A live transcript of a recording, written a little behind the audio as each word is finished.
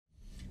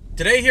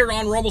Today here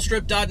on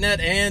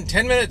Rumblestrip.NET and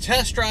 10-minute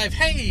test drive.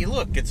 Hey,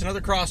 look, it's another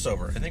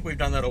crossover. I think we've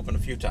done that open a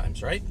few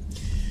times, right?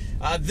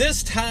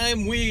 This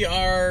time we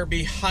are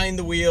behind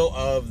the wheel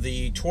of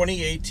the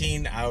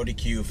 2018 Audi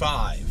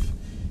Q5.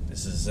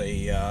 This is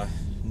a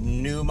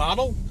new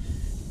model,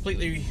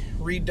 completely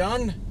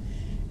redone,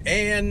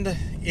 and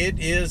it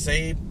is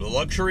a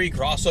luxury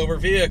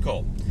crossover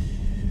vehicle.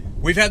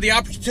 We've had the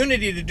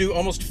opportunity to do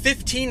almost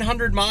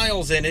 1,500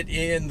 miles in it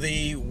in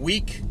the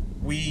week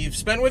we've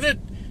spent with it.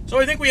 So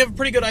I think we have a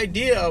pretty good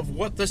idea of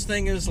what this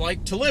thing is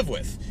like to live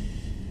with.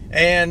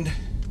 And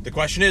the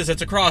question is,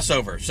 it's a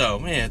crossover. So,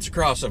 man, it's a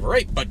crossover,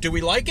 right? But do we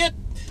like it?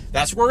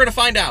 That's what we're going to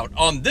find out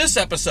on this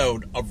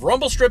episode of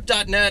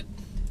Rumblestrip.NET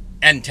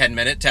and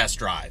 10-minute test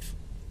drive.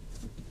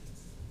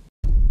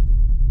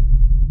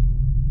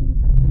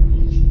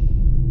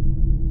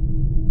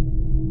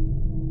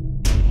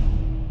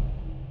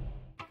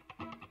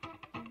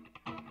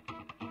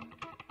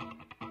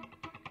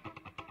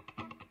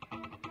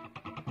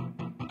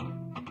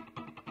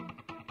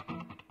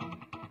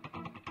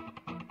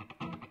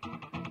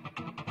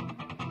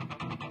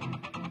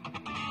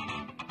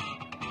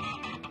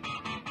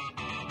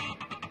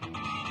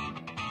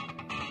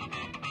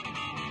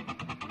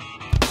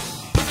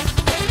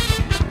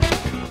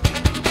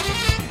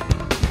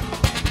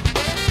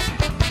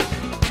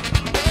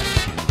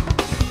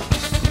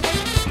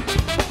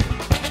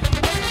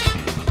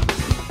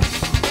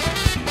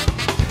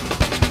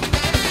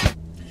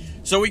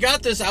 So we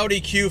got this Audi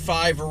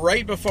Q5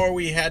 right before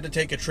we had to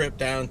take a trip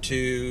down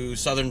to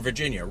Southern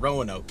Virginia,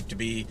 Roanoke, to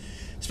be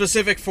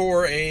specific,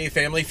 for a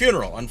family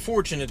funeral.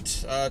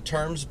 Unfortunate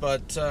terms,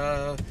 but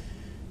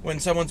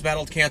when someone's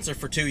battled cancer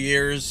for 2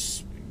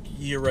 years,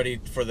 you're ready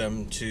for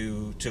them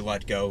to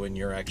let go, and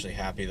you're actually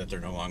happy that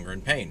they're no longer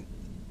in pain.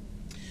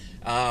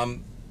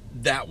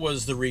 That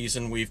was the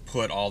reason we've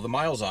put all the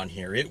miles on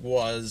here. It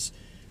was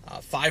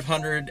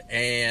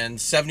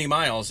 570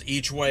 miles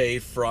each way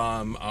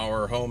from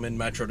our home in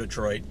Metro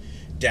Detroit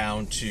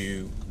down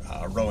to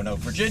Roanoke,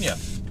 Virginia.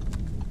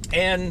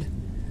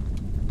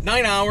 And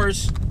 9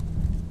 hours,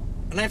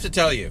 and I have to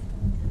tell you,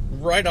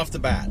 right off the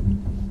bat,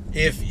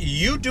 if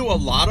you do a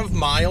lot of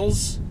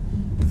miles,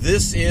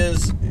 this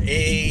is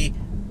a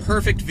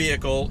perfect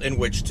vehicle in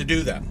which to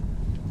do them.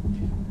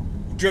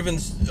 Driven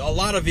a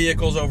lot of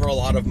vehicles over a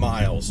lot of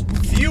miles.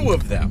 Few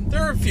of them,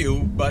 there are a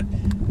few, but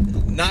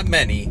not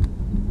many,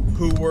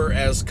 who were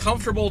as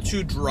comfortable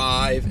to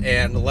drive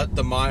and let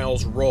the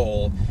miles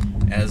roll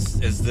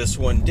as this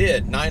one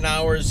did. 9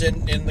 hours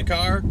in the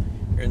car,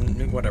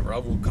 and whatever, I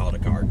will call it a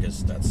car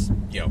because that's,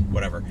 you know,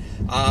 whatever.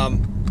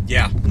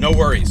 Yeah, no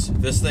worries.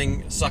 This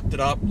thing sucked it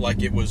up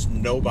like it was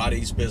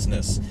nobody's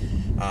business.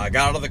 Got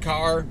out of the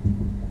car,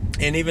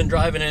 and even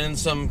driving in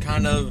some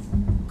kind of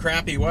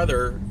crappy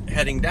weather,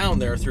 heading down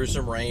there through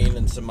some rain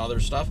and some other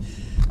stuff,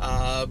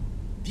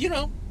 you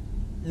know,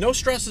 no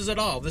stresses at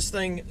all. This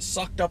thing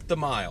sucked up the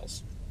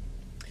miles.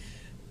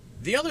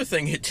 The other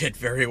thing it did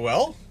very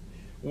well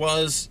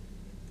was,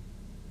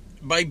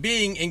 by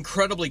being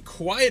incredibly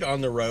quiet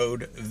on the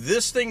road,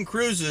 this thing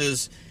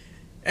cruises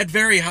at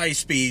very high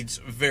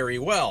speeds very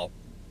well.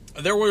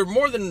 There were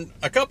more than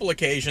a couple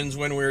occasions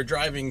when we were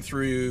driving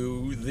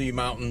through the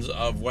mountains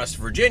of West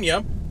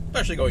Virginia,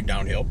 especially going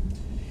downhill,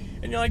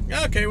 and you're like,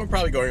 okay, we're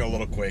probably going a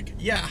little quick.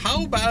 Yeah,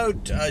 how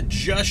about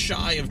just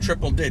shy of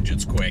triple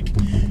digits quick?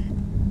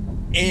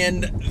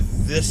 And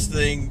this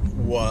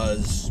thing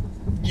was,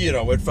 you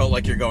know, it felt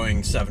like you're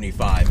going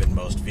 75 in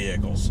most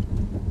vehicles.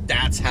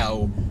 That's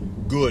how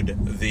good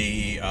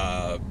the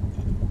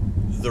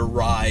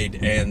ride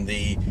and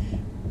the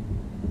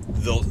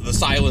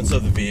silence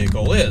of the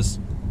vehicle is.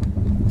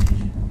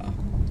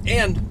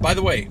 And by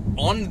the way,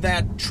 on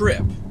that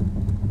trip,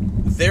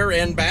 there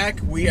and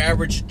back, we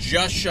averaged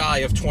just shy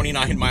of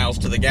 29 miles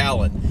to the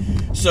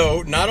gallon.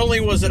 So not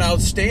only was it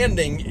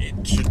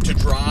outstanding to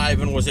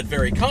drive and was it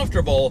very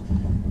comfortable,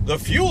 the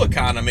fuel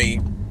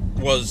economy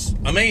was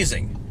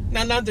amazing.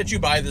 Now, not that you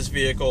buy this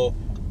vehicle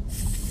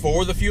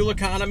for the fuel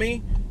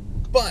economy,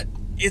 but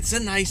it's a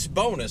nice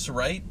bonus,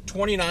 right?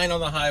 29 on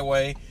the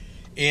highway.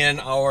 In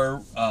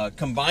our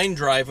combined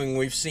driving,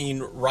 we've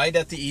seen right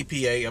at the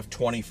EPA of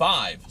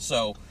 25.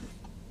 So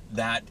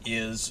that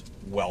is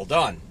well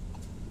done.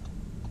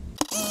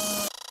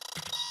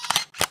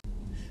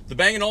 The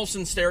Bang &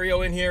 Olufsen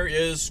stereo in here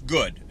is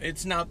good.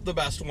 It's not the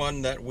best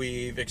one that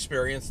we've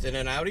experienced in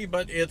an Audi,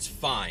 but it's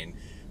fine.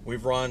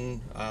 We've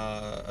run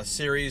a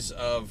series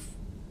of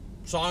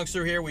songs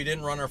through here. We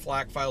didn't run our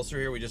FLAC files through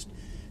here. We just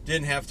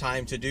didn't have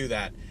time to do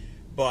that.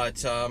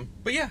 But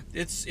yeah,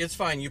 it's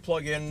fine. You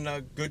plug in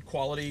good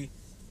quality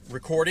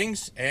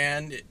recordings,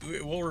 and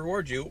it will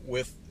reward you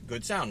with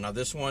good sound. Now,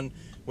 this one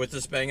with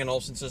this Bang &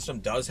 Olufsen system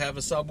does have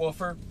a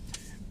subwoofer.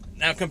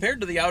 Now, compared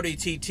to the Audi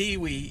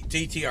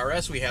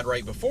TT-RS we had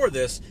right before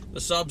this, the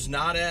sub's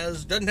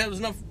doesn't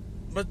have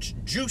much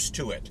juice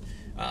to it.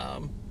 I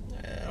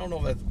don't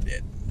know if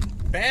that's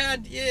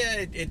bad.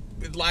 Yeah,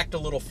 it lacked a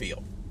little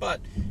feel, but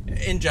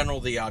in general,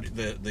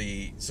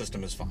 the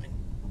system is fine.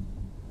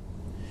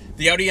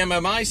 The Audi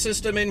MMI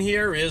system in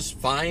here is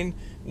fine.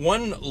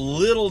 One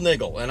little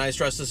niggle, and I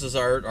stress this is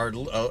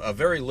a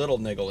very little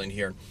niggle in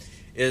here,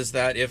 is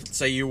that if,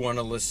 say, you want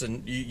to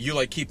listen, you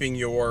like keeping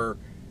your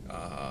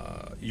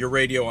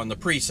radio on the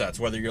presets,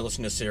 whether you're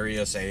listening to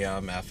Sirius,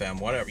 AM, FM,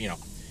 whatever, you know,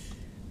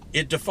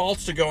 it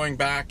defaults to going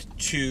back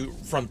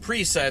from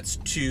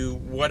presets to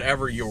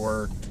whatever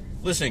you're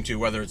listening to,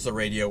 whether it's the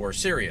radio or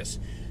Sirius.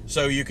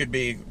 So you could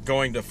be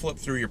going to flip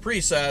through your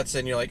presets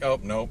and you're like, oh,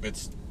 nope,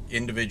 it's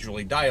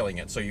individually dialing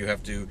it. So you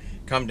have to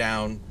come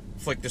down,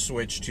 flick the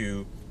switch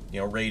to, you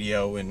know,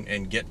 radio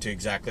and get to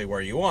exactly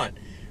where you want.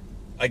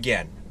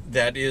 Again,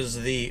 that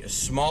is the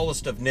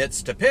smallest of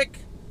nits to pick,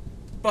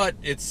 but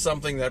it's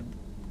something that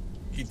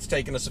it's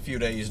taken us a few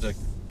days to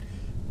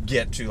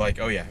get to, like,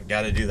 oh yeah,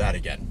 got to do that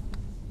again.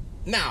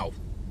 Now,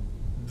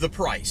 the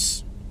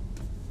price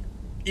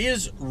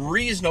is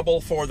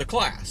reasonable for the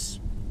class,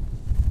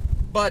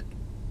 but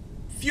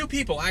few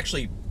people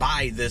actually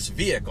buy this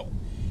vehicle.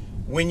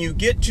 When you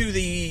get to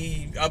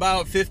the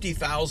about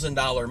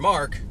 $50,000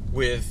 mark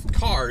with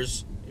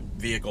cars,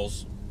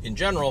 vehicles in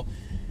general,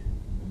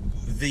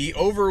 the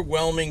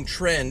overwhelming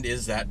trend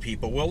is that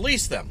people will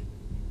lease them.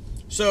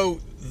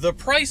 So the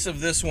price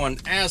of this one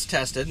as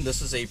tested, and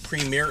this is a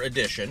Premier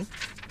Edition,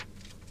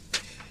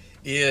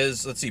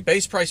 is, let's see,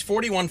 base price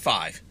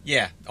 $41,500.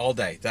 Yeah, all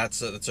day.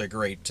 That's a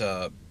great,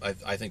 I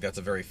think that's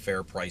a very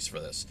fair price for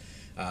this.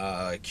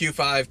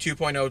 Q5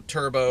 2.0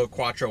 Turbo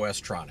Quattro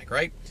S-Tronic,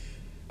 right?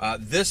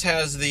 This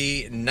has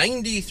the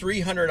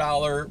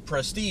 $9,300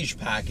 Prestige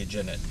package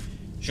in it.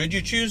 Should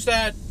you choose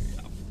that?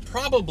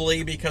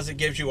 Probably, because it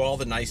gives you all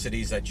the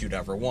niceties that you'd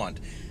ever want.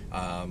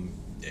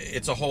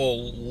 It's a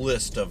whole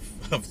list of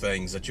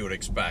things that you would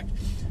expect.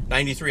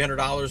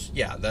 $9,300,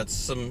 yeah, that's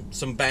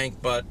some bank,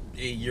 but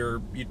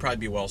you'd probably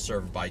be well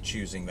served by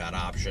choosing that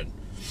option.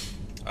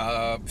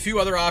 A few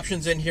other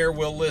options in here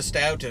we'll list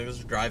out.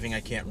 As driving, I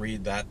can't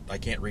read that. I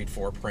can't read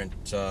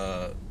 4-print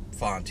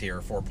font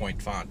here,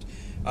 4-point font.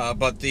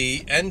 But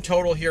the end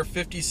total here,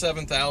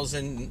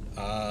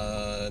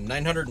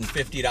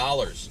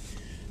 $57,950.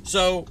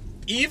 So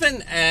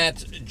even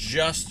at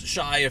just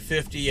shy of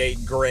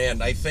 58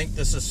 grand, I think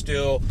this is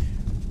still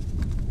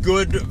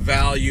good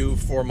value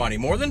for money.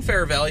 More than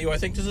fair value. I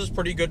think this is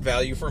pretty good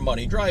value for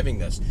money driving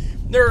this.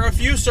 There are a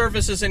few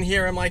surfaces in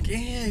here I'm like,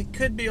 it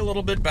could be a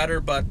little bit better,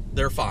 but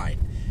they're fine.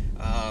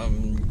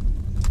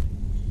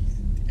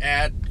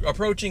 At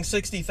approaching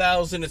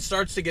 60,000, it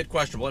starts to get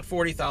questionable. At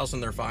 40,000,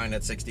 they're fine.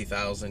 At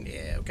 60,000,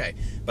 yeah, okay.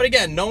 But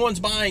again, no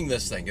one's buying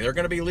this thing. They're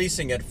going to be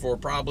leasing it for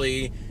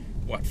probably,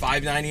 what,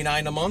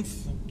 $5.99 a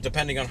month,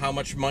 depending on how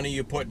much money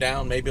you put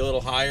down, maybe a little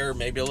higher,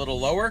 maybe a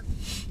little lower.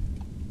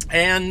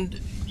 And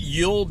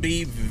you'll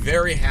be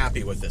very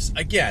happy with this.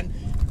 Again,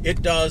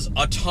 it does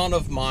a ton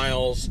of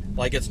miles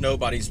like it's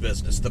nobody's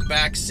business. The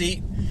back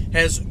seat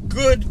has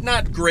good,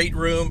 not great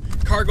room.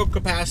 Cargo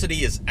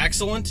capacity is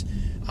excellent.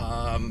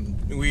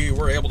 We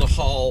were able to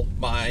haul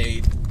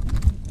my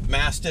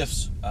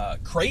Mastiff's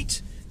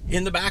crate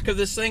in the back of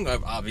this thing.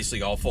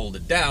 Obviously all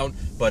folded down,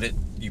 but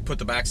you put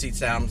the back seats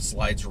down, it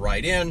slides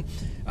right in.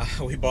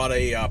 We bought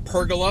a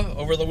pergola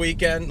over the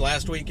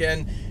last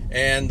weekend,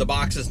 and the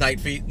box is 9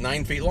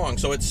 feet long.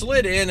 So it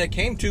slid in, it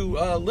came to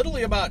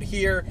literally about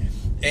here,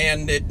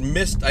 and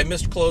I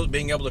missed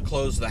being able to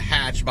close the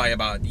hatch by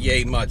about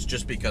yay much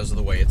just because of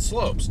the way it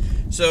slopes.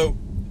 So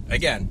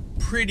again,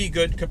 pretty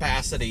good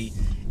capacity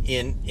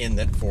in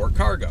that for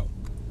cargo.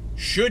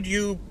 Should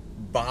you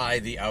buy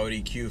the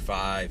Audi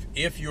Q5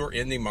 if you're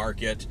in the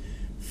market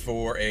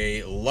for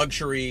a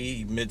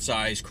luxury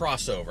midsize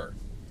crossover?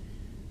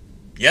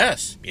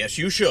 Yes,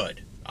 you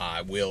should.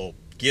 I will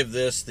give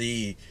this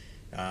the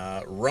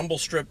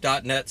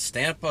Rumblestrip.NET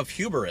stamp of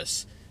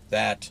hubris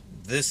that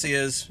this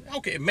is,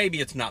 okay,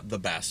 maybe it's not the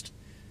best,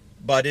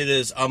 but it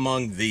is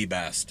among the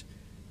best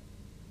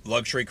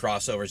luxury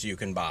crossovers you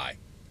can buy.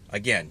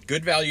 Again,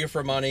 good value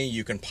for money.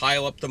 You can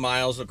pile up the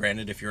miles.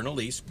 Granted, if you're in a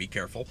lease, be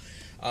careful.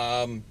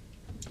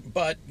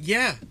 But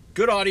yeah,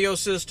 good audio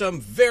system,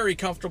 very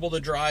comfortable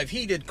to drive,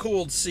 heated,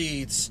 cooled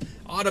seats,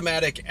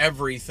 automatic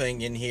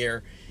everything in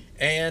here.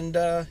 And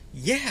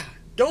yeah,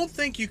 don't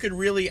think you could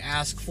really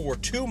ask for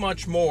too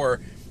much more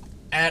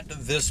at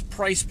this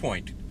price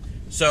point.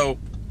 So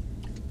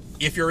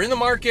if you're in the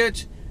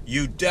market,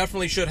 you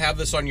definitely should have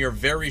this on your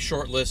very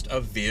short list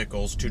of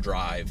vehicles to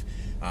drive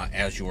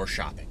as you're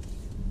shopping.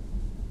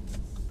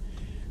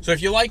 So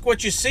if you like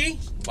what you see,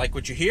 like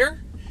what you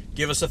hear,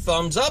 give us a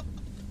thumbs up,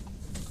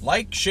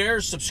 like,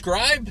 share,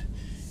 subscribe,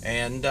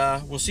 and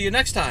we'll see you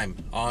next time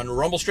on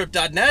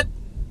Rumblestrip.net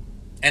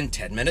and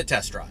 10-Minute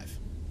Test Drive.